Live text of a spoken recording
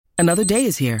Another day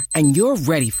is here, and you're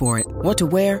ready for it. What to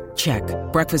wear? Check.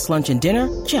 Breakfast, lunch, and dinner?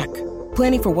 Check.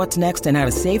 Planning for what's next and how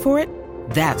to save for it?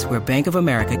 That's where Bank of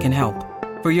America can help.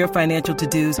 For your financial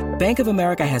to-dos, Bank of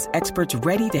America has experts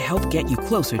ready to help get you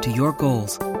closer to your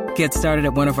goals. Get started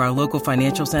at one of our local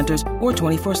financial centers or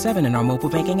 24/7 in our mobile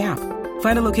banking app.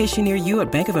 Find a location near you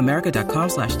at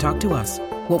bankofamerica.com/talktous.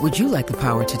 What would you like the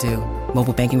power to do?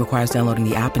 Mobile banking requires downloading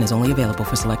the app and is only available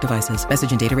for select devices.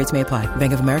 Message and data rates may apply.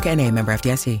 Bank of America N.A., member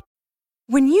FDIC.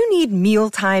 When you need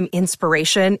mealtime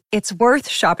inspiration, it's worth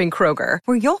shopping Kroger,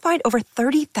 where you'll find over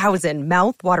 30,000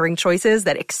 mouth-watering choices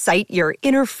that excite your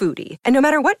inner foodie. And no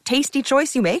matter what tasty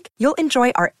choice you make, you'll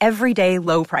enjoy our everyday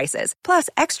low prices, plus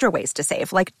extra ways to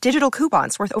save, like digital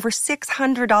coupons worth over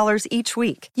 $600 each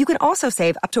week. You can also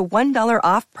save up to $1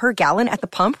 off per gallon at the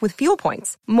pump with fuel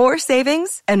points. More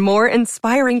savings and more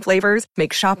inspiring flavors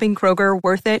make shopping Kroger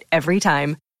worth it every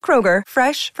time. Kroger,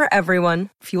 fresh for everyone.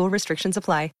 Fuel restrictions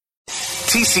apply.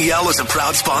 TCL is a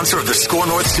proud sponsor of the Score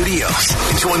North Studios.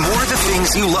 Enjoy more of the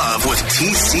things you love with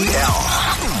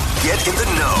TCL. Get in the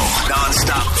know.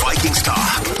 Non-stop Vikings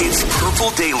talk. It's Purple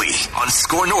Daily on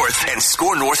Score North and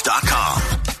ScoreNorth.com.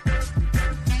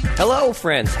 Hello,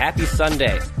 friends. Happy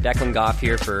Sunday. Declan Goff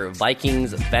here for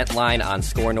Vikings Vent Line on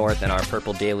Score North and our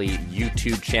Purple Daily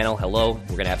YouTube channel. Hello.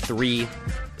 We're going to have three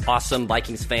awesome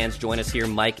Vikings fans join us here,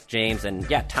 Mike, James, and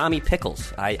Tommy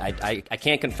Pickles. I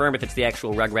can't confirm if it's the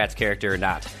actual Rugrats character or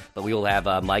not, but we will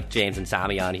have Mike, James, and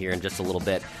Tommy on here in just a little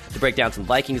bit to break down some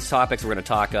Vikings topics. We're going to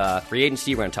talk free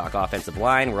agency. We're going to talk offensive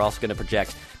line. We're also going to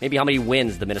project maybe how many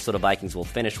wins the Minnesota Vikings will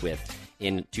finish with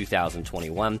in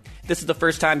 2021. If this is the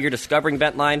first time you're discovering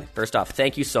Ventline, first off,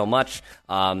 thank you so much.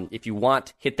 If you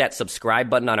want, hit that subscribe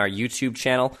button on our YouTube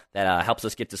channel. That helps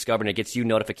us get discovered, and it gets you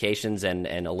notifications and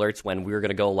alerts when we're going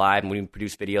to go live and we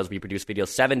produce videos. We produce videos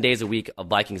 7 days a week of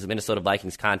Minnesota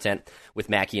Vikings content with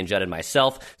Mackie and Judd and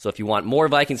myself. So if you want more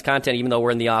Vikings content, even though we're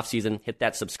in the off season, hit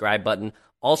that subscribe button.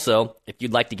 Also, if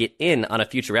you'd like to get in on a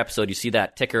future episode, you see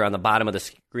that ticker on the bottom of the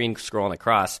screen scrolling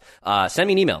across. Send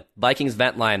me an email,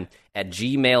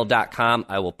 VikingsVentline@gmail.com.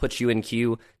 I will put you in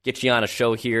queue, get you on a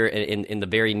show here in the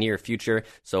very near future.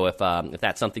 So if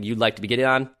that's something you'd like to be getting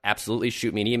on, absolutely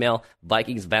shoot me an email,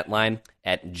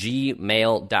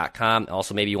 VikingsVentline@gmail.com.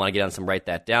 Also, maybe you want to get on some Write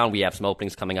That Down. We have some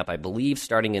openings coming up, I believe,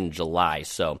 starting in July.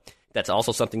 So that's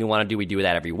also something you want to do. We do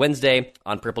that every Wednesday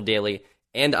on Purple Daily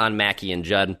and on Mackie and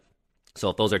Judd. So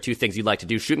if those are two things you'd like to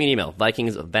do, shoot me an email,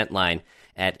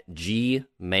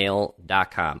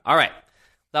 VikingsVentline@gmail.com. All right.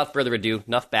 Without further ado,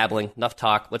 enough babbling, enough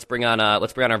talk. Let's bring on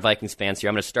our Vikings fans here.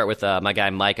 I'm going to start with my guy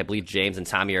Mike. I believe James and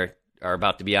Tommy are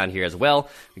about to be on here as well.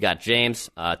 We got James.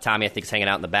 Tommy, I think, is hanging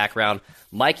out in the background.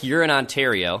 Mike, you're in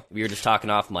Ontario. We were just talking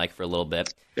off Mike for a little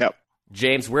bit. Yep.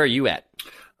 James, where are you at?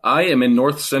 I am in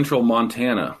north central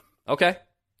Montana. Okay. Cool,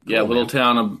 yeah, a little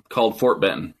town called Fort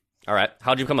Benton. All right.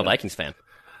 How'd you become a Vikings fan?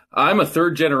 I'm a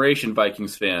third-generation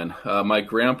Vikings fan. My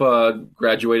grandpa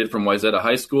graduated from Wayzata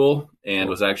High School and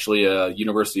was actually a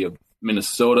University of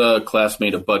Minnesota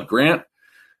classmate of Bud Grant,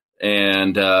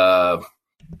 and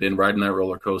been riding that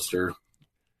roller coaster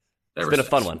ever It's been since. a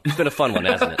fun one. It's been a fun one,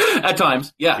 hasn't it? At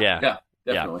times, yeah,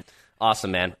 definitely. Yeah.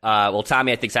 Awesome, man. Well,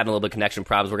 Tommy, I think, is having a little bit of connection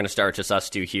problems. We're going to start just us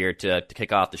two here to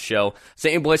kick off the show.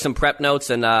 Sent you boys some prep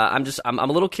notes, and I'm a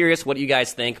little curious what you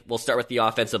guys think. We'll start with the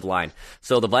offensive line.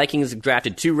 So the Vikings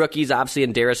drafted two rookies, obviously,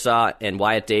 in Darisaw and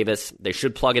Wyatt Davis. They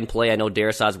should plug and play. I know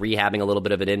Darisaw's rehabbing a little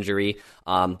bit of an injury,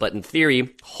 but in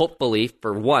theory, hopefully,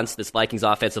 for once, this Vikings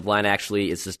offensive line actually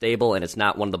is stable and it's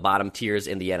not one of the bottom tiers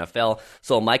in the NFL.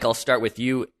 So, Mike, I'll start with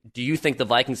you. Do you think the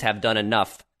Vikings have done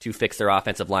enough to fix their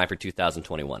offensive line for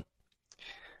 2021?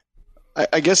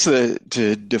 I guess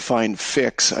to define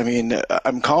fix, I mean,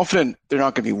 I'm confident they're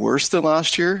not going to be worse than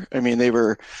last year. I mean, they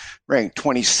were ranked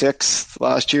 26th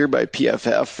last year by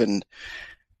PFF, and,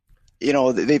 you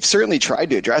know, they've certainly tried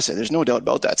to address it. There's no doubt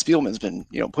about that. Spielman's been,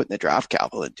 putting the draft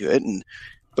capital into it.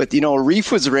 But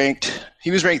Reef was ranked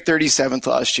 37th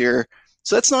last year.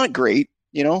 So that's not great,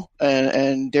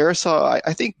 and Darisaw,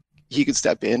 I think he could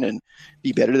step in and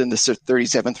be better than the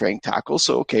 37th ranked tackle.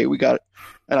 So, okay, we got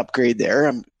an upgrade there.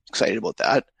 I'm excited about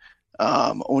that.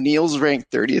 O'Neill's ranked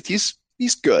 30th.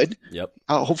 He's good. Yep.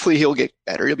 Hopefully he'll get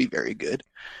better. He'll be very good.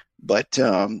 But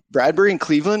Bradbury in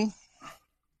Cleveland,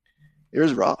 it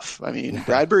was rough. I mean,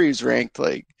 Bradbury was ranked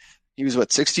he was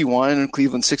 61,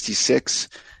 Cleveland 66.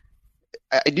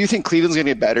 I do think Cleveland's going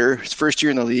to get better. His first year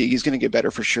in the league, he's going to get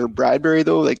better for sure. Bradbury,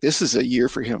 though, this is a year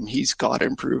for him. He's got to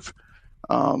improve.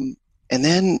 And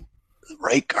then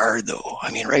right guard, though. I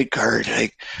mean, right guard,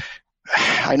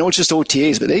 I know it's just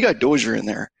OTAs, but they got Dozier in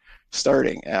there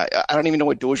starting. I don't even know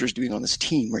what Dozier's doing on this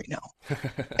team right now.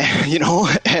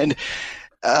 And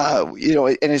And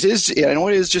it is, I know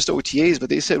it is just OTAs, but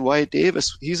they said Wyatt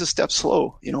Davis, he's a step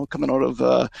slow, coming out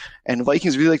of, and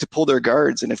Vikings really like to pull their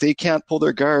guards. And if they can't pull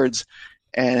their guards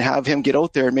and have him get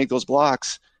out there and make those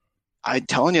blocks, I'm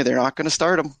telling you, they're not going to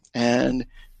start him. And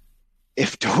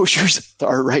if Dozier's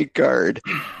our right guard,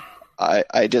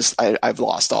 I've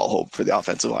lost all hope for the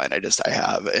offensive line. I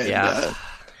have. And,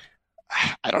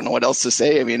 I don't know what else to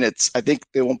say. I mean, I think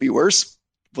they won't be worse.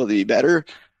 Will they be better?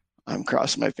 I'm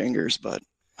crossing my fingers, but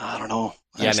I don't know.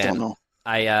 I don't know.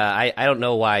 I don't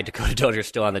know why Dakota Dozier's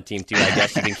still on the team too. I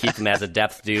guess you can keep him as a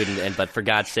depth dude, but for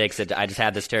God's sakes, I just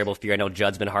had this terrible fear. I know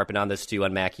Judd's been harping on this too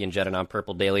on Mackey and Judd and on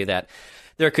Purple Daily, that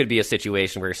there could be a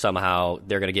situation where somehow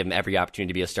they're going to give him every opportunity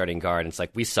to be a starting guard. And it's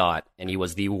like, we saw it, and he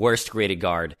was the worst graded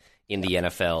guard in the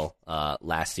NFL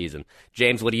last season.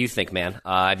 James, what do you think, man?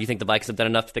 Do you think the Vikings have done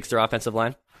enough to fix their offensive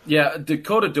line? Yeah,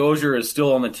 Dakota Dozier is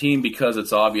still on the team because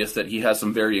it's obvious that he has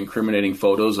some very incriminating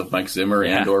photos of Mike Zimmer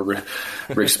and or Rick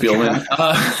Spielman.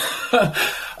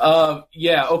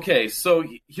 Okay, so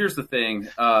here's the thing.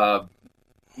 I'm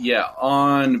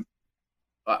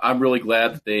really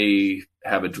glad that they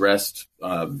have addressed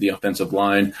the offensive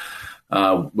line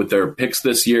with their picks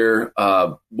this year.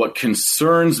 What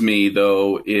concerns me,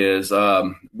 though, is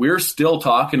we're still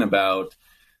talking about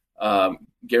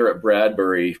Garrett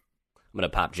Bradbury. I'm going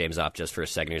to pop James off just for a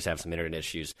second. He's having some internet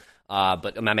issues.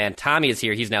 But my man Tommy is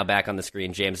here. He's now back on the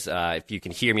screen. James, if you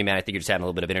can hear me, man, I think you're just having a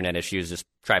little bit of internet issues. Just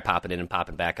try popping in and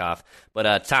popping back off.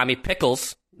 But Tommy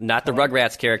Pickles, not the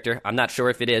Rugrats character. I'm not sure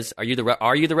if it is. Are you the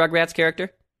Rugrats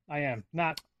character? I am.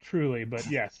 Not truly, but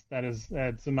yes, that is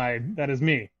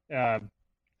me. I'm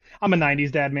a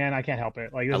 90s dad, man. I can't help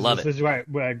it. Like, this is why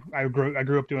I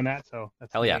grew up doing that. So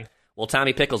that's hell yeah. Me. Well,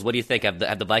 Tommy Pickles, what do you think? Have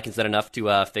the Vikings done enough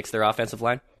to fix their offensive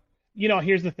line?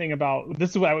 Here's the thing about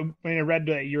this is what when I read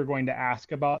that you were going to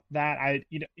ask about that.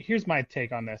 Here's my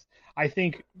take on this. I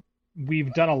think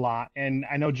we've done a lot, and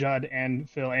I know Judd and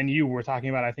Phil and you were talking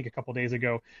about, I think a couple days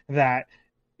ago, that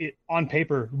it on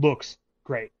paper looks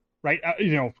great, right?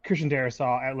 Christian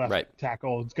Darrisaw at left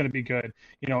tackle, it's going to be good.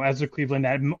 Ezra Cleveland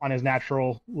on his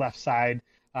natural left side.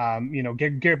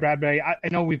 Garrett Bradbury, I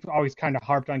know we've always kind of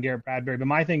harped on Garrett Bradbury, but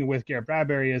my thing with Garrett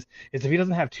Bradbury is if he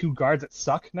doesn't have two guards that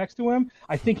suck next to him,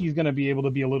 I think he's going to be able to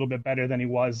be a little bit better than he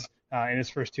was in his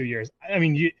first 2 years. I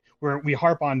mean, we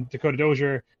harp on Dakota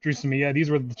Dozier, Drew Samia. These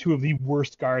were the two of the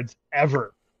worst guards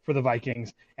ever for the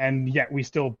Vikings, and yet we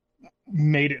still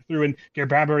made it through. And Garrett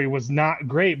Bradbury was not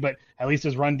great, but at least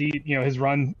his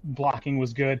run blocking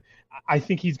was good. I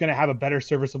think he's going to have a better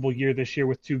serviceable year this year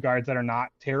with two guards that are not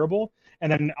terrible.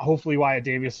 And then hopefully Wyatt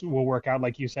Davis will work out,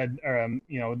 like you said.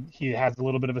 He has a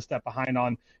little bit of a step behind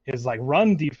on his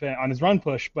run defense, on his run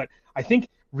push. But I think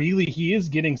really he is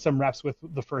getting some reps with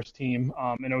the first team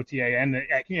in OTA and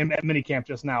at minicamp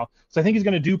just now. So I think he's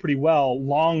going to do pretty well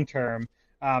long term.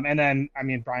 And then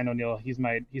Brian O'Neill, he's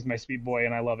my sweet boy,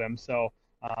 and I love him. So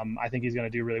I think he's going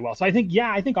to do really well. So I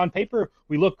think on paper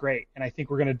we look great, and I think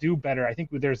we're going to do better. I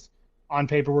think on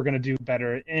paper we're going to do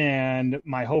better, and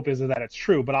my hope is that it's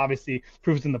true. But obviously,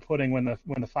 proof's in the pudding when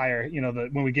the fire,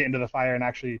 when we get into the fire and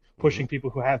actually pushing people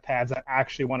who have pads that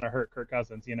actually want to hurt Kirk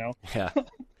Cousins. Yeah.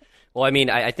 Well,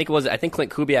 I think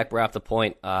Clint Kubiak brought up the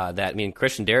point that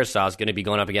Christian Darrisaw is going to be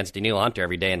going up against Daniil Hunter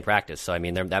every day in practice. So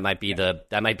that might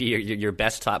be your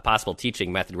best possible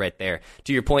teaching method right there.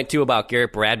 To your point too about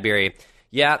Garrett Bradbury,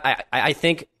 yeah, I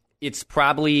think it's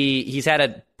probably he's had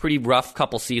a pretty rough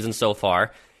couple seasons so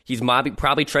far. He's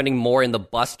probably trending more in the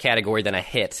bust category than a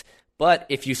hit. But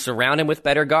if you surround him with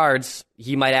better guards,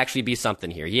 he might actually be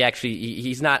something here.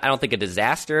 He's not, I don't think, a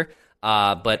disaster.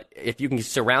 But if you can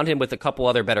surround him with a couple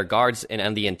other better guards and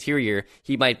on the interior,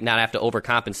 he might not have to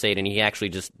overcompensate and he actually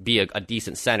just be a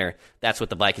decent center. That's what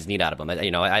the Vikings need out of him.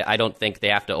 I don't think they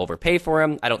have to overpay for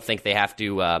him. I don't think they have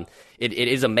to. It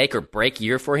is a make or break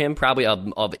year for him, probably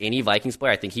of any Vikings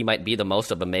player. I think he might be the most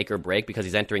of a make or break because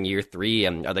he's entering year 3,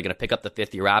 and are they going to pick up the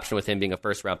 5th-year option with him being a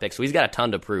first-round pick? So he's got a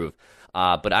ton to prove.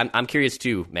 But I'm curious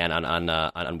too, man,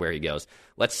 on where he goes.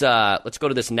 Let's go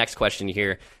to this next question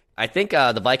here. I think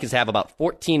the Vikings have about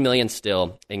 $14 million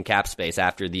still in cap space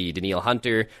after the Daniil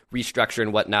Hunter restructure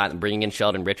and whatnot, and bringing in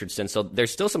Sheldon Richardson. So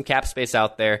there's still some cap space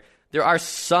out there. There are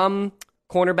some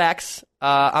cornerbacks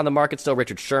on the market still.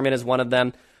 Richard Sherman is one of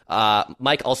them.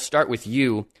 Mike, I'll start with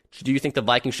you. Do you think the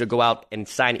Vikings should go out and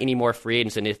sign any more free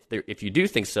agents? And if you do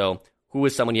think so, who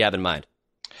is someone you have in mind?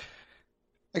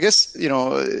 I guess, you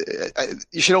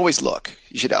should always look.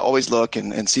 You should always look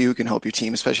and see who can help your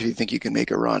team, especially if you think you can make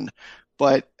a run.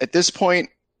 But at this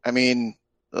point,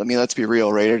 I mean, let's be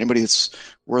real, right? Anybody that's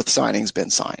worth signing's been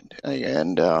signed.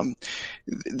 And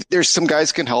there's some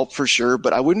guys can help for sure,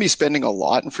 but I wouldn't be spending a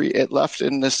lot left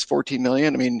in this $14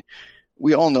 million. I mean,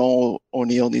 we all know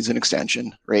O'Neill needs an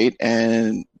extension, right?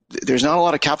 And there's not a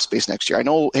lot of cap space next year. I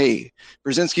know, hey,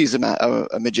 Brzezinski's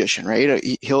a magician, right?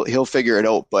 He'll figure it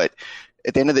out, but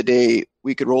at the end of the day,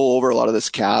 we could roll over a lot of this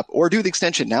cap or do the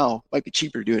extension now. Might be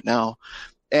cheaper to do it now.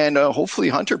 And hopefully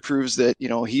Hunter proves that,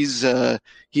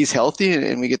 he's healthy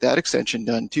and we get that extension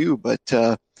done too. But,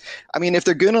 I mean, if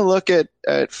they're going to look at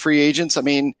free agents, I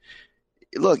mean,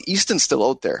 look, Easton's still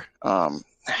out there.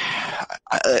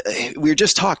 We were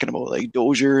just talking about like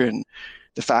Dozier and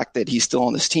the fact that he's still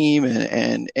on this team.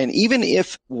 And even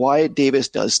if Wyatt Davis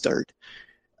does start,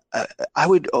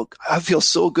 I feel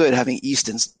so good having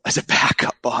Easton as a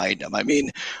backup behind him. I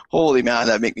mean, holy man,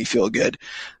 that make me feel good.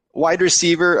 Wide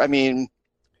receiver, I mean,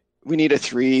 we need a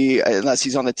 3 unless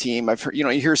he's on the team. I've heard, you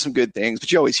hear some good things,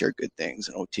 but you always hear good things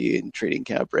in OT and training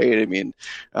camp, right? I mean,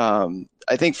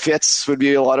 I think Fitz would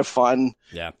be a lot of fun.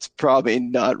 Yeah. It's probably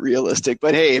not realistic,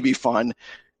 but hey, it'd be fun.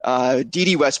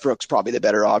 D.D. Westbrook's probably the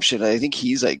better option. I think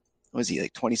he's like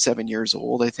 27 years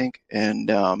old, I think. And,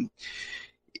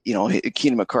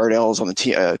 Keenan McCardell's on the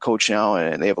team, coach now,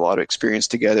 and they have a lot of experience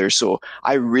together. So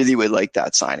I really would like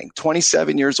that signing.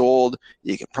 27 years old.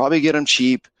 You can probably get him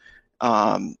cheap.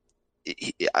 I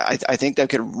think that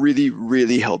could really,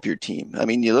 really help your team. I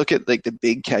mean, you look at like the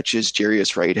big catches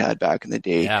Jarius Wright had back in the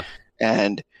day,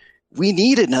 and we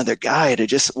need another guy to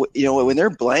just, when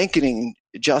they're blanketing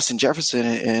Justin Jefferson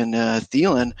and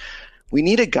Thielen, we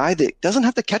need a guy that doesn't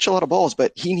have to catch a lot of balls,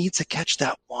 but he needs to catch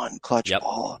that one clutch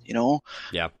ball,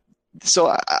 Yeah.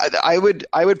 So I would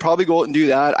probably go out and do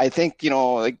that. I think,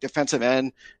 like defensive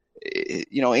end,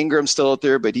 Ingram's still out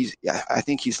there, but I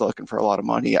think he's looking for a lot of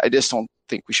money. I just don't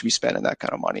think we should be spending that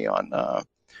kind of money on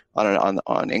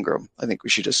Ingram. I think we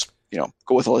should just,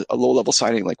 go with a low level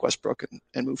signing like Westbrook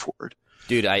and move forward.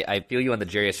 Dude, I feel you on the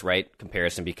Jarius Wright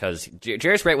comparison because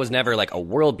Jarius Wright was never like a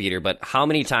world beater, but how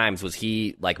many times was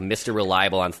he like Mr.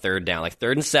 Reliable on third down? Like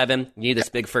 3rd and 7, you need this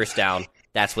big first down.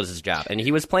 That's was his job. And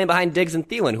he was playing behind Diggs and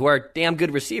Thielen, who are damn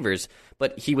good receivers,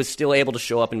 but he was still able to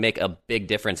show up and make a big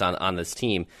difference on this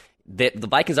team. The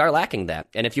Vikings are lacking that.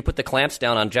 And if you put the clamps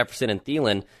down on Jefferson and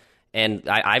Thielen, and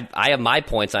I have my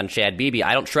points on Chad Beebe.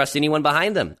 I don't trust anyone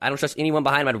behind them. I'd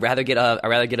rather get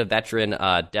a veteran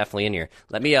definitely in here.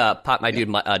 Let me pop my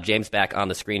dude James back on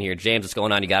the screen here. James, what's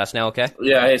going on? You got us now, okay?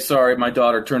 Yeah. Hey, sorry, my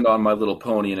daughter turned on My Little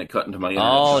Pony and it cut into my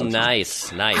internet. Oh, nice.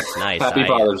 Happy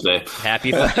Father's Day.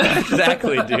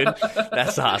 Exactly, dude.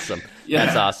 That's awesome. Yeah.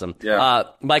 That's awesome. Yeah.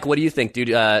 Mike, what do you think, dude?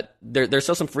 There's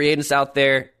still some free agents out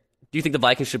there. Do you think the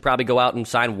Vikings should probably go out and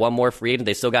sign one more free agent?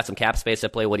 They still got some cap space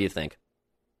at play. What do you think?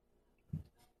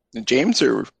 James,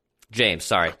 sorry.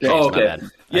 James, okay. My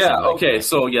bad. Okay.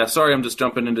 So sorry, I'm just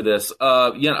jumping into this.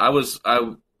 I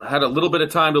had a little bit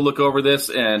of time to look over this,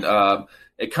 and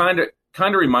it kind of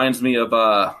reminds me of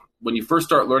when you first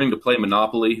start learning to play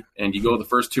Monopoly, and you go the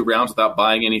first 2 rounds without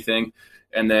buying anything,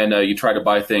 and then you try to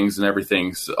buy things, and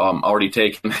everything's already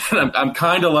taken. I'm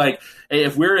kind of like, hey,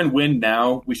 if we're in win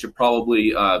now, we should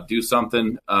probably do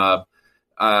something.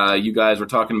 You guys were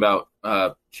talking about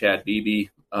Chad Beebe.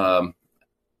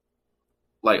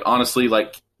 Honestly,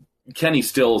 Kenny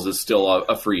Stills is still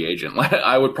a free agent.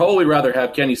 I would probably rather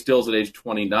have Kenny Stills at age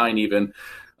 29 even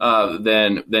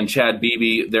than Chad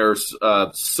Beebe. There's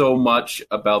so much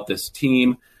about this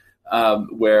team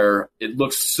where it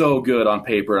looks so good on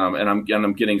paper, and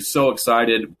I'm getting so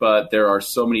excited. But there are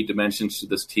so many dimensions to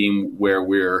this team where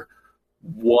we're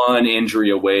one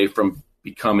injury away from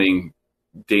becoming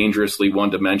dangerously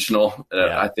one-dimensional.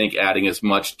 I think adding as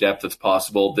much depth as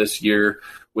possible this year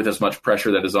with as much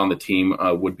pressure that is on the team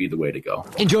would be the way to go.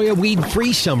 Enjoy a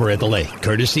weed-free summer at the lake,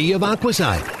 courtesy of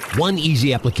Aquacide. One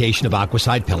easy application of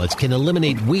Aquacide pellets can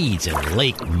eliminate weeds and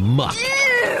lake muck.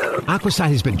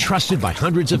 Aquacide has been trusted by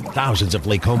hundreds of thousands of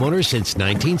lake homeowners since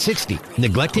 1960.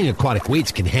 Neglecting aquatic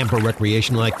weeds can hamper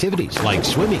recreational activities like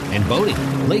swimming and boating.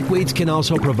 Lake weeds can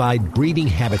also provide breeding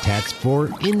habitats for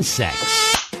insects.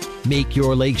 Make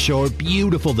your lakeshore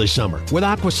beautiful this summer with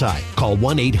Aquacide. Call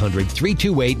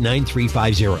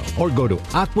 1-800-328-9350 or go to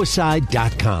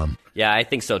aquacide.com. Yeah, I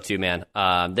think so too, man.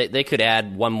 They could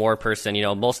add one more person.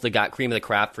 Most of the cream of the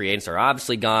crop free agents are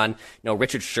obviously gone.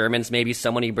 Richard Sherman's maybe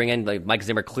someone you bring in. Like Mike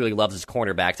Zimmer clearly loves his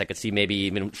cornerbacks. I could see maybe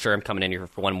even Sherman coming in here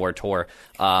for one more tour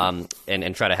and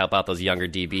try to help out those younger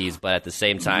DBs. But at the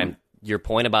same time, your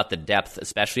point about the depth,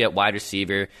 especially at wide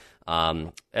receiver,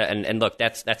 And look,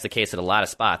 that's the case at a lot of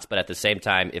spots. But at the same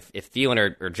time, if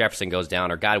Thielen or Jefferson goes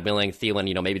down, or God willing,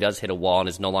 Thielen, maybe does hit a wall and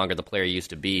is no longer the player he used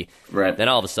to be, right, then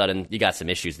all of a sudden you got some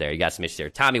issues there.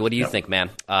 Tommy, what do you think, man?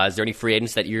 Is there any free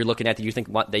agents that you're looking at that you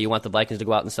think that you want the Vikings to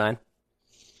go out and sign?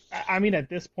 I mean, at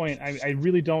this point, I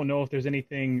really don't know if there's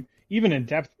anything, even in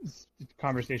depth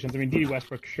conversations. I mean, Dede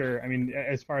Westbrook, sure. I mean,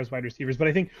 as far as wide receivers, but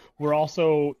I think we're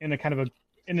also in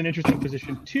in an interesting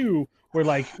position too, where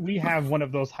like we have one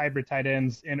of those hybrid tight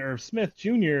ends in Irv Smith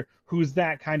Jr., who's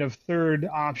that kind of third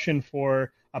option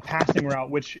for a passing route,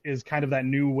 which is kind of that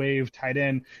new wave tight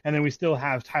end, and then we still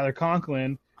have Tyler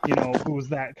Conklin, who's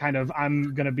that kind of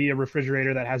I'm going to be a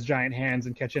refrigerator that has giant hands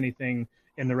and catch anything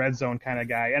in the red zone kind of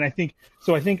guy. And I think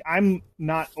I'm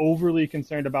not overly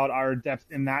concerned about our depth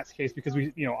in that case, because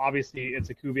we, obviously it's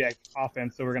a Kubiak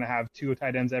offense, so we're going to have two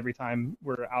tight ends every time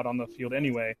we're out on the field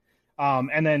anyway.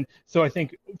 And then, so I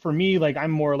think for me, like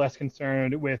I'm more or less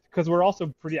concerned with, because we're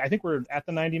also I think we're at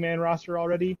the 90-man roster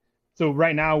already. So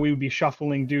right now we would be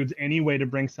shuffling dudes anyway to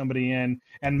bring somebody in.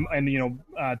 And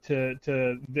to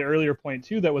the earlier point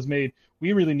too that was made,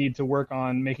 we really need to work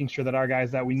on making sure that our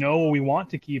guys that we know we want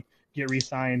to keep get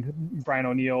re-signed, Brian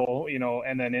O'Neill,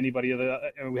 and then anybody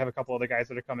we have a couple other guys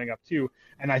that are coming up too.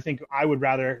 And I think I would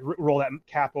rather roll that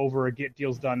cap over or get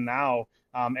deals done now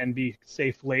and be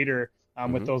safe later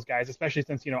with those guys, especially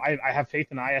since, I have faith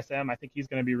in ISM. I think he's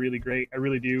going to be really great. I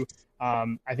really do.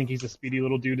 I think he's a speedy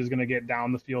little dude who's going to get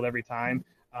down the field every time.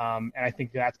 And I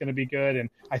think that's going to be good. And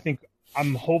I think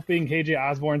I'm hoping KJ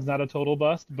Osborne's not a total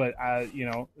bust, but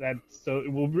that's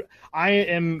so. I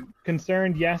am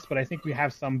concerned, yes, but I think we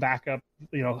have some backup,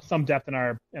 some depth in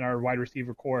our wide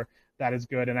receiver core that is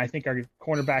good, and I think our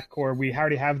cornerback core, we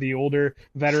already have the older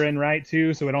veteran right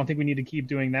too, so I don't think we need to keep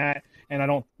doing that. And I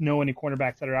don't know any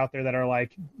cornerbacks that are out there that are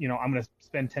like, I'm going to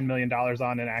spend $10 million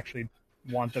on and actually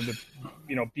want them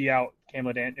to, be out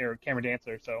Cameron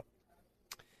Dancer. So.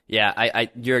 Yeah,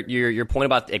 your point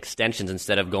about extensions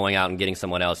instead of going out and getting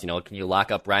someone else. Can you lock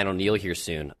up Ryan O'Neill here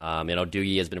soon?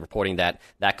 Doogie has been reporting that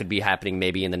could be happening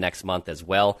maybe in the next month as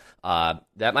well.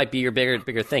 That might be your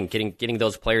bigger thing, getting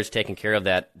those players taken care of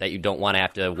that you don't want to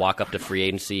have to walk up to free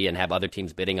agency and have other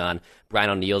teams bidding on. Brian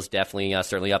O'Neill's definitely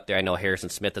certainly up there. I know Harrison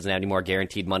Smith doesn't have any more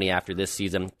guaranteed money after this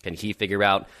season. Can he figure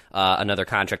out another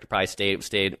contract to probably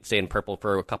stay in purple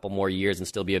for a couple more years and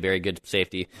still be a very good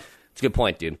safety? It's a good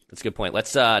point, dude. That's a good point.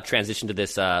 Let's transition to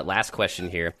this last question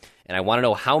here. And I want to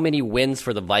know how many wins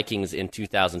for the Vikings in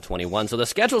 2021. So the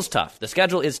schedule's tough. The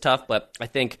schedule is tough, but I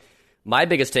think my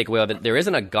biggest takeaway of it, there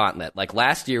isn't a gauntlet. Like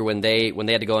last year when they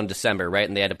had to go in December, right,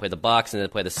 and they had to play the Bucs and then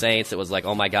play the Saints, it was like,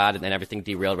 oh my God, and then everything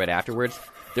derailed right afterwards.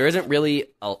 There isn't really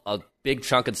a big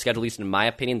chunk of the schedule, at least in my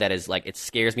opinion, that is like it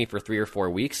scares me for 3 or 4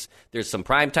 weeks. There's some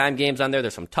primetime games on there.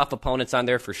 There's some tough opponents on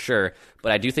there for sure.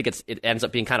 But I do think it ends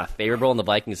up being kind of favorable in the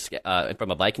Vikings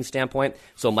from a Vikings standpoint.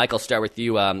 So, Mike, I'll start with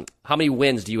you. How many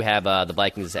wins do you have the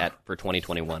Vikings at for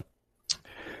 2021?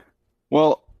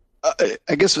 Well,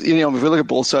 I guess, if we look at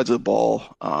both sides of the ball,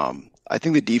 I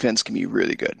think the defense can be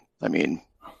really good. I mean,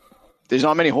 there's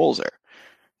not many holes there.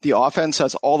 The offense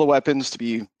has all the weapons to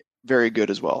be very good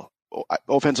as well.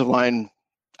 Offensive line,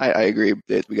 I agree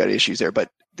that we got issues there, but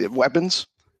the weapons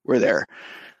were there.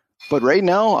 But right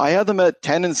now, I have them at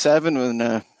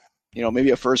 10-7 and maybe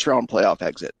a first round playoff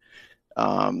exit.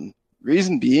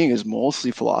 Reason being is mostly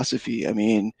philosophy. I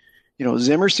mean,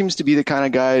 Zimmer seems to be the kind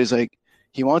of guy who's like,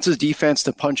 he wants his defense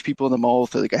to punch people in the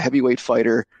mouth like a heavyweight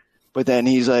fighter, but then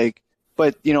he's like,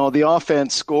 but the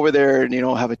offense, go over there and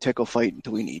have a tickle fight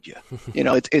until we need you.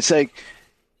 It's like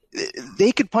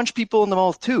they could punch people in the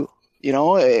mouth too.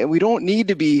 We don't need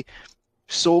to be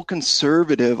so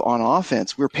conservative on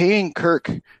offense. We're paying Kirk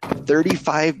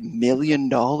 $35 million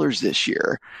this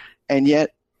year, and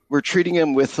yet we're treating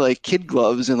him with like kid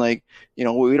gloves and like, we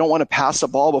don't want to pass the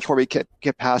ball before we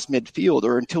get past midfield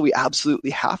or until we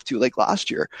absolutely have to, like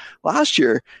last year. Last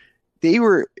year, they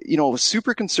were,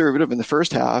 super conservative in the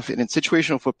first half, and in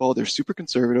situational football, they're super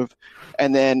conservative,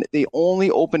 and then they only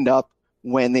opened up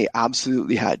when they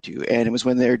absolutely had to. And it was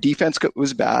when their defense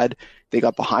was bad, they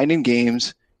got behind in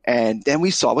games, and then we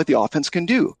saw what the offense can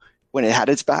do when it had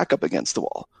its back up against the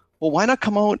wall. Well, why not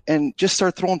come out and just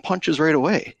start throwing punches right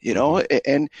away,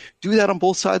 and do that on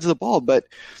both sides of the ball? But,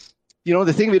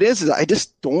 the thing of it is I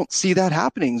just don't see that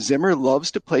happening. Zimmer loves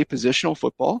to play positional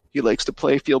football. He likes to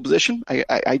play field position.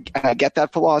 I get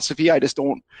that philosophy. I just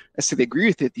don't necessarily agree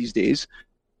with it these days.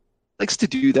 Likes to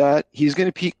do that. He's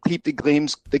going to keep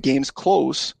the games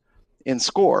close in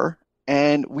score.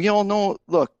 And we all know,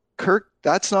 look, Kirk,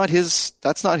 that's not his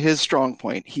strong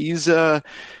point. He's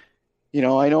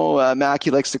I know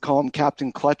Mackey likes to call him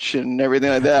Captain Clutch and everything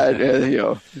like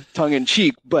that, tongue in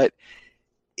cheek, but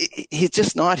it's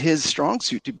just not his strong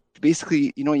suit to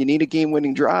basically, you need a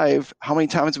game-winning drive. How many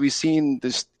times have we seen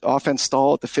this offense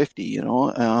stall at the 50,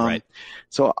 Right.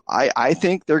 So I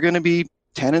think they're going to be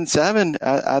 10-7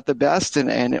 at the best,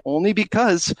 and only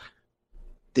because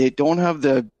they don't have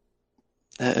they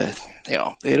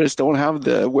just don't have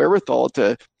the wherewithal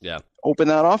to open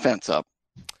that offense up.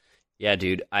 Yeah,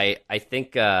 dude. I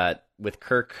think with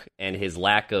Kirk and his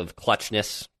lack of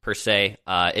clutchness per se,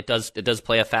 it does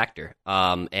play a factor.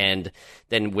 And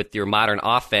then with your modern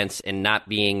offense and not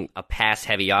being a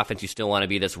pass-heavy offense, you still want to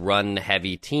be this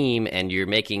run-heavy team, and you're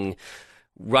making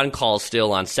run calls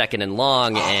still on second and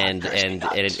long, and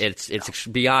it's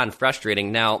beyond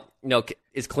frustrating. Now,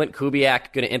 is Clint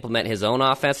Kubiak going to implement his own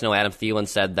offense? No, Adam Thielen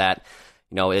said that,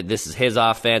 this is his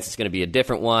offense. It's going to be a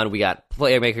different one. We got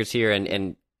playmakers here,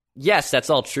 and yes, that's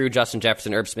all true. Justin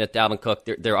Jefferson, Herb Smith, Dalvin Cook.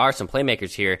 There are some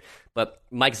playmakers here, but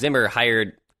Mike Zimmer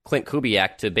hired Clint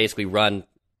Kubiak to basically run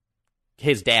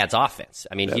his dad's offense.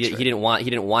 I mean, he didn't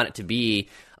want it to be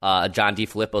a John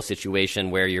DeFilippo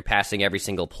situation where you're passing every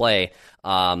single play.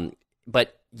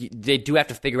 But they do have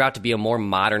to figure out to be a more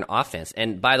modern offense.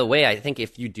 And by the way, I think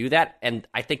if you do that, and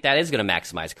I think that is going to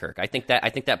maximize Kirk. I think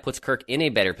that puts Kirk in a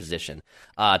better position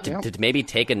to maybe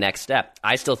take a next step.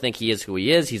 I still think he is who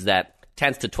he is. He's that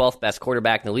 10th to 12th best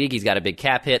quarterback in the league. He's got a big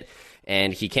cap hit,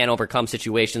 and he can't overcome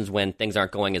situations when things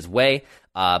aren't going his way.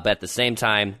 But at the same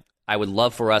time, I would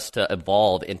love for us to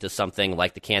evolve into something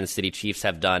like the Kansas City Chiefs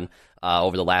have done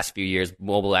over the last few years,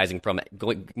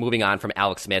 moving on from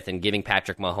Alex Smith and giving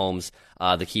Patrick Mahomes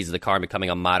the keys of the car and becoming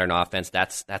a modern offense.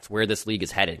 That's where this league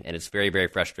is headed, and it's very, very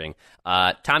frustrating.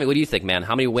 Tommy, what do you think, man?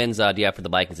 How many wins do you have for the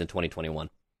Vikings in 2021?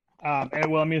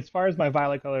 As far as my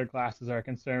violet-colored glasses are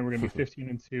concerned, we're going to be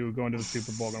 15-2, going to the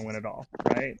Super Bowl, and win it all,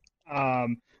 right?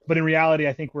 But in reality,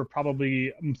 I think we're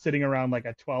probably sitting around like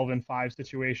a 12-5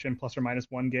 situation, plus or minus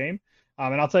one game.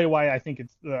 And I'll tell you why I think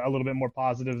it's a little bit more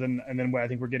positive than what I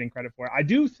think we're getting credit for. I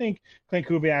do think Clint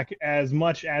Kubiak, as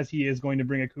much as he is going to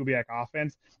bring a Kubiak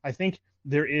offense, I think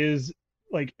there is,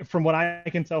 like, from what I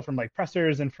can tell from like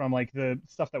pressers and from like the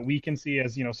stuff that we can see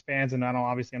as, fans, and I'm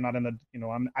not in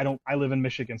the, I live in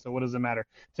Michigan, so what does it matter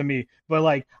to me? But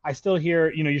like, I still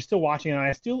hear, you're still watching, and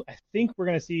I think we're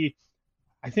going to see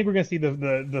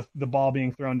the ball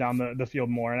being thrown down the field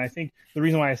more. And I think the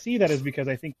reason why I see that is because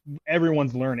I think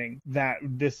everyone's learning that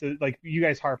this is, like, you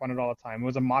guys harp on it all the time, it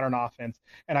was a modern offense.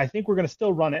 And I think we're going to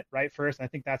still run it right first. And I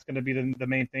think that's going to be the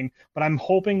main thing. But I'm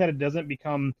hoping that it doesn't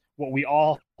become what we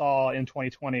all saw in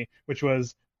 2020, which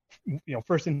was,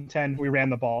 first and 10, we ran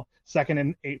the ball. Second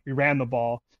and 8, we ran the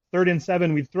ball. Third and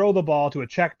 7, we'd throw the ball to a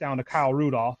check down to Kyle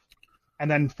Rudolph. And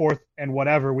then fourth and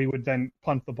whatever, we would then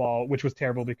punt the ball, which was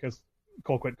terrible because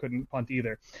Colquitt couldn't punt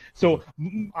either. So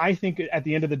I think at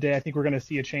the end of the day, I think we're going to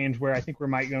see a change where I think we're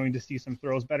going to see some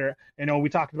throws better. We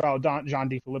talked about John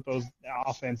DeFilippo's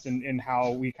offense and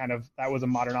how that was a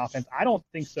modern offense. I don't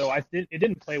think so. It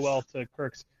didn't play well to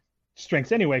Kirk's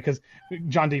strengths anyway, because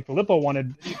John DeFilippo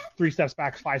wanted 3 steps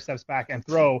back, 5 steps back, and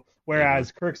throw,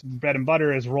 whereas Kirk's bread and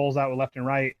butter is rolls out left and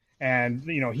right. And,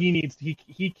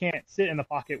 he can't sit in the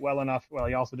pocket well enough. Well,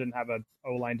 he also didn't have an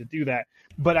O-line to do that.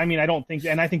 But, I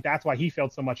think that's why he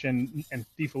failed so much in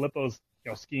DeFilippo's,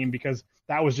 scheme, because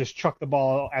that was just chuck the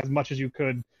ball as much as you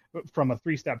could from a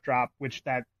 3-step drop, which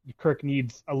that Kirk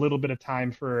needs a little bit of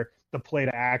time for the play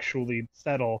to actually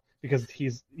settle, because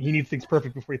he needs things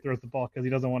perfect before he throws the ball, because he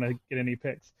doesn't want to get any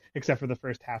picks, except for the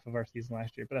first half of our season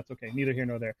last year. But that's okay. Neither here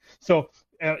nor there. So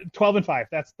 12-5.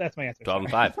 That's my answer.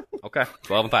 12-5. Okay.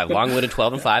 12-5. Long-winded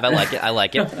 12-5. I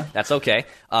like it. That's okay.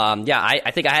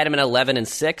 I think I had him in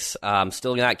 11-6.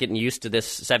 Still not getting used to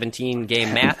this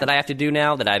 17-game math that I have to do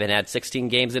now, that I've had 16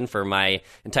 games in for my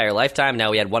entire lifetime. Now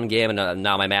we had one game, and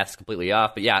now my math is completely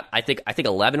off. But yeah, I think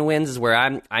 11 wins is where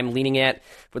I'm leaning at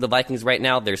for the Vikings right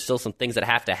now. There's still some things that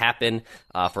have to happen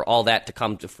for all that to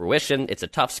come to fruition. It's a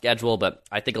tough schedule, but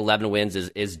I think 11 wins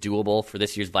is doable for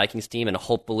this year's Vikings team, and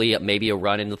hopefully maybe a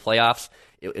run into the playoffs.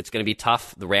 It's going to be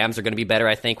tough. The Rams are going to be better,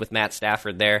 I think, with Matt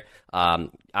Stafford there.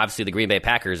 Obviously, the Green Bay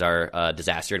Packers are a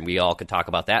disaster, and we all could talk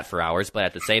about that for hours. But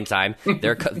at the same time,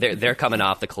 they're coming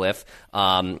off the cliff.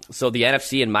 So the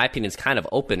NFC, in my opinion, is kind of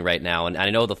open right now. And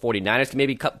I know the 49ers can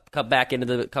maybe come back into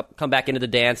the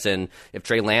dance, and if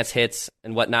Trey Lance hits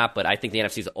and whatnot. But I think the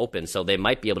NFC is open, so they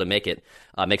might be able to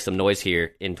make some noise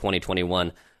here in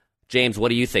 2021. James, what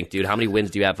do you think, dude? How many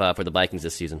wins do you have for the Vikings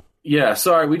this season? Yeah,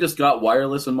 sorry, we just got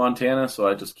wireless in Montana, so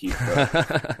I just keep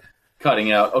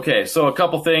cutting out. Okay, so a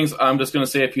couple things. I'm just going to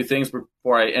say a few things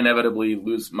before I inevitably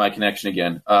lose my connection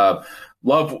again.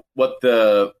 Love what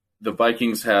the the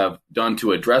Vikings have done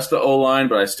to address the O-line,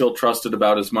 but I still trust it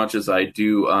about as much as I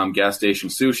do gas station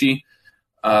sushi.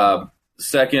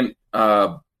 Second,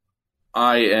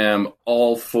 I am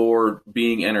all for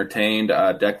being entertained.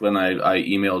 Declan, I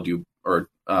emailed you or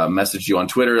messaged you on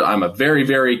Twitter. I'm a very,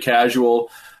 very casual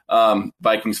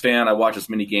Vikings fan. I watch as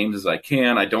many games as I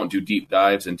can. I don't do deep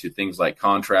dives into things like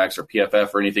contracts or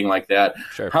PFF or anything like that.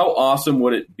 Sure. How awesome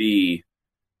would it be,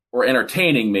 or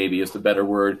entertaining maybe is the better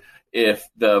word, if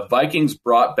the Vikings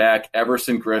brought back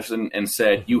Everson Griffin and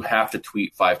said, you have to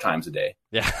tweet 5 times a day?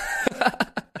 Yeah.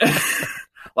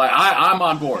 Like I'm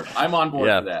on board. I'm on board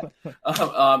for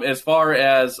that. As far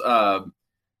as I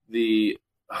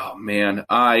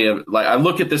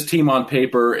look at this team on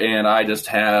paper and I just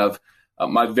have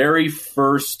my very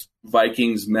first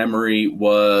Vikings memory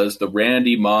was the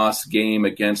Randy Moss game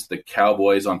against the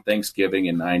Cowboys on Thanksgiving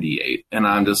in '98, and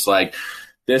I'm just like,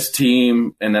 this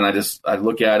team. And then I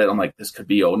look at it. I'm like, this could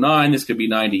be 09. This could be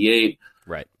 '98.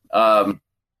 Right. I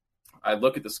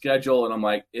look at the schedule and I'm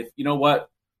like, if you know what.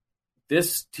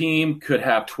 This team could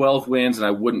have 12 wins, and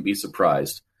I wouldn't be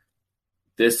surprised.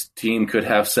 This team could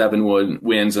have 7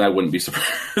 wins, and I wouldn't be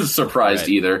surprised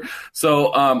either.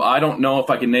 So I don't know if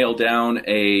I can nail down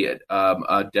a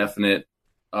definite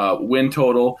win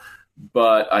total,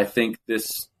 but I think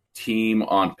this team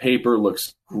on paper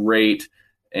looks great.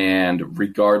 And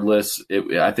regardless,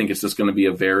 I think it's just going to be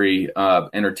a very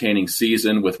entertaining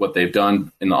season with what they've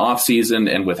done in the off season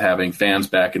and with having fans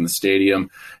back in the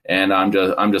stadium. And I'm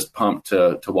just pumped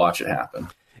to watch it happen.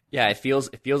 Yeah, it feels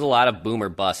a lot of boom or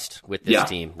bust with this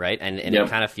team, right? And Yep. it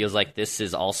kind of feels like this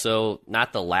is also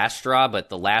not the last straw, but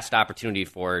the last opportunity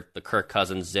for the Kirk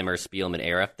Cousins, Zimmer, Spielman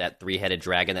era, that 3-headed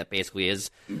dragon that basically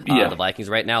is the Vikings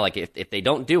right now. Like if they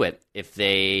don't do it, if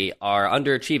they are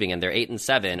underachieving and they're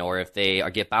 8-7, or if they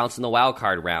get bounced in the wild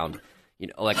card round, you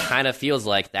know, it kind of feels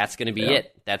like that's going to be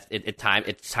it. That's it.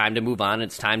 It's time to move on.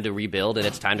 It's time to rebuild, and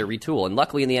it's time to retool. And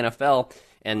luckily in the NFL,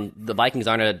 and the Vikings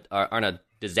aren't a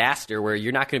disaster where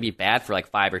you're not going to be bad for like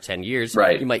 5 or 10 years.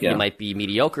 Right. You might be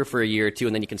mediocre for a year or two,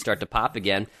 and then you can start to pop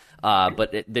again.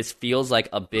 But this feels like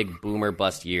a big boomer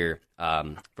bust year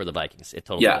for the Vikings. It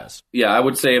totally does. Yeah, I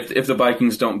would say if the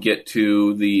Vikings don't get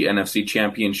to the NFC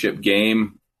Championship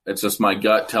game, it's just my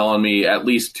gut telling me at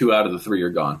least 2 out of the 3 are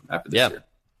gone after this year.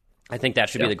 I think that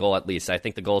should be the goal at least. I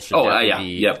think the goal should be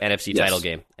NFC title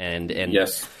game, and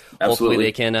yes, hopefully absolutely.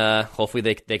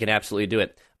 they can absolutely do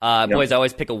it. Boys, I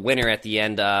always pick a winner at the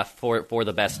end for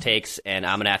the best takes, and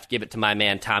I'm gonna have to give it to my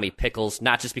man Tommy Pickles,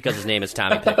 not just because his name is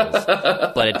Tommy Pickles,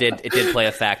 but it did play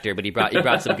a factor. But he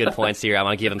brought some good points here. I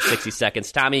want to give him 60 seconds.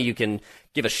 Tommy, you can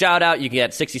give a shout out. You can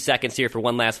get 60 seconds here for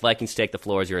one last Vikings take. The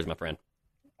floor is yours, my friend.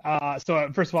 So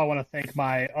first of all, I want to thank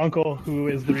my uncle, who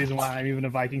is the reason why I'm even a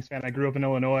Vikings fan. I grew up in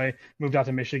Illinois, moved out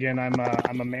to Michigan. I'm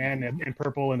a man in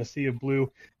purple in a sea of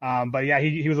blue. But yeah,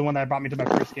 he was the one that brought me to my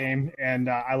first game, and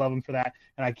I love him for that.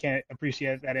 And I can't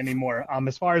appreciate that anymore.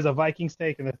 As far as a Vikings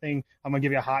take, and the thing, I'm gonna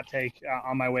give you a hot take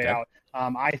on my way out.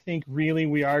 I think really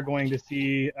we are going to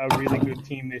see a really good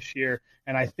team this year,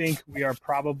 and I think we are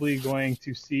probably going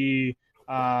to see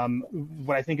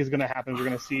what I think is going to happen. We're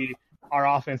going to see our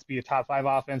offense be a top 5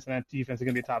 offense, and that defense is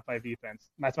going to be a top 5 defense.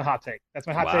 That's my hot take.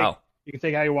 Take. You can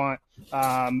take it how you want.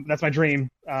 That's my dream.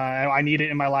 I need it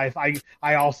in my life.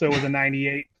 I also was a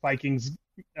 98 Vikings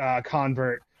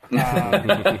convert. So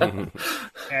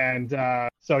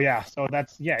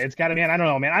that's, it's got to, man, I don't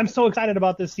know, man. I'm so excited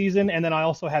about this season. And then I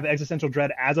also have existential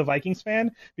dread as a Vikings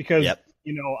fan because,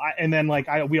 we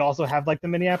also have like the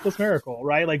Minneapolis Miracle,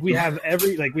 right? Like we have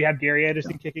we have Gary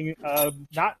Anderson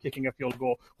not kicking a field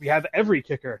goal. We have every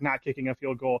kicker not kicking a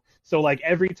field goal. So like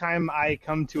every time I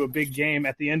come to a big game,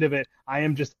 at the end of it, I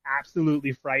am just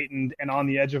absolutely frightened and on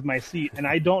the edge of my seat. And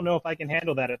I don't know if I can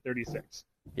handle that at 36.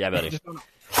 Yeah, buddy.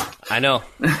 I know.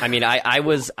 I mean, I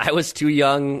was too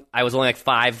young. I was only like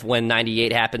 5 when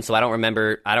 98 happened, so I don't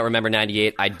remember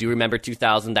 98. I do remember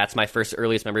 2000. That's my first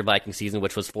earliest memory of Viking season,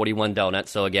 which was 41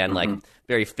 donuts. So again, like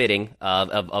very fitting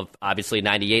of obviously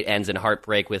 98 ends in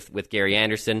heartbreak with Gary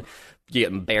Anderson. You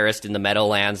get embarrassed in the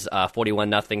Meadowlands,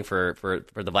 41-0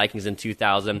 for the Vikings in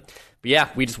 2000. But yeah,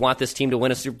 we just want this team to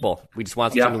win a Super Bowl. We just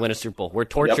want this team to win a Super Bowl. We're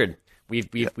tortured. We've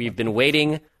been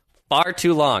waiting far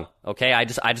too long. Okay, I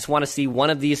just want to see one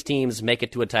of these teams make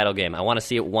it to a title game. I want to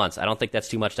see it once. I don't think that's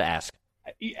too much to ask.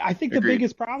 I think the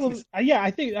biggest problem,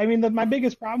 my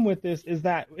biggest problem with this is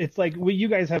that it's like what you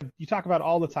guys you talk about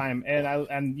all the time,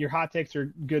 and your hot takes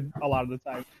are good a lot of the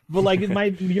time. But like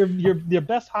your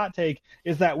best hot take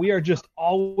is that we are just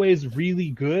always really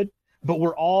good, but we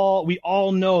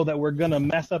all know that we're gonna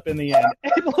mess up in the end.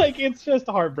 And like it's just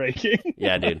heartbreaking.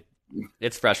 Yeah, dude.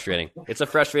 It's frustrating. It's a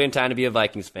frustrating time to be a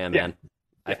Vikings fan, man.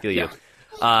 I feel you.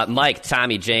 Mike,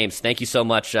 Tommy, James, thank you so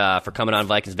much for coming on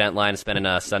Vikings Vent Line and spending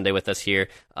a Sunday with us here.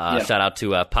 Shout out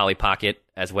to Polly Pocket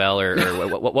as well. Or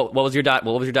what was your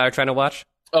daughter trying to watch?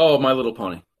 Oh, My Little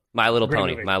Pony. My Little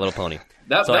Pony. My Little Pony.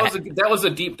 That was a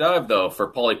deep dive though for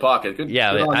Polly Pocket. Good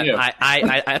on you.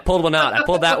 I pulled one out. I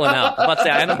pulled that one out. I'm about to say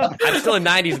I'm still a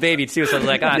 '90s baby too, so I was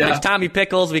like, there's Tommy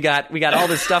Pickles. We got all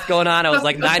this stuff going on. I was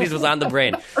like, '90s was on the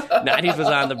brain. '90s was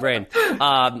on the brain.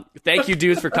 Thank you,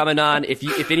 dudes, for coming on.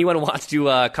 If anyone wants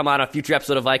to come on a future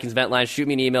episode of Vikings Vent Line, shoot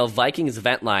me an email,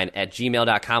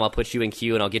 vikingsventline@gmail.com. I'll put you in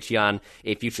queue and I'll get you on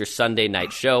a future Sunday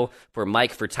night show. For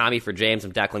Mike, for Tommy, for James,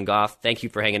 I'm Declan Goff. Thank you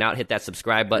for hanging out. Hit that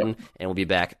subscribe button, and we'll be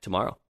back tomorrow.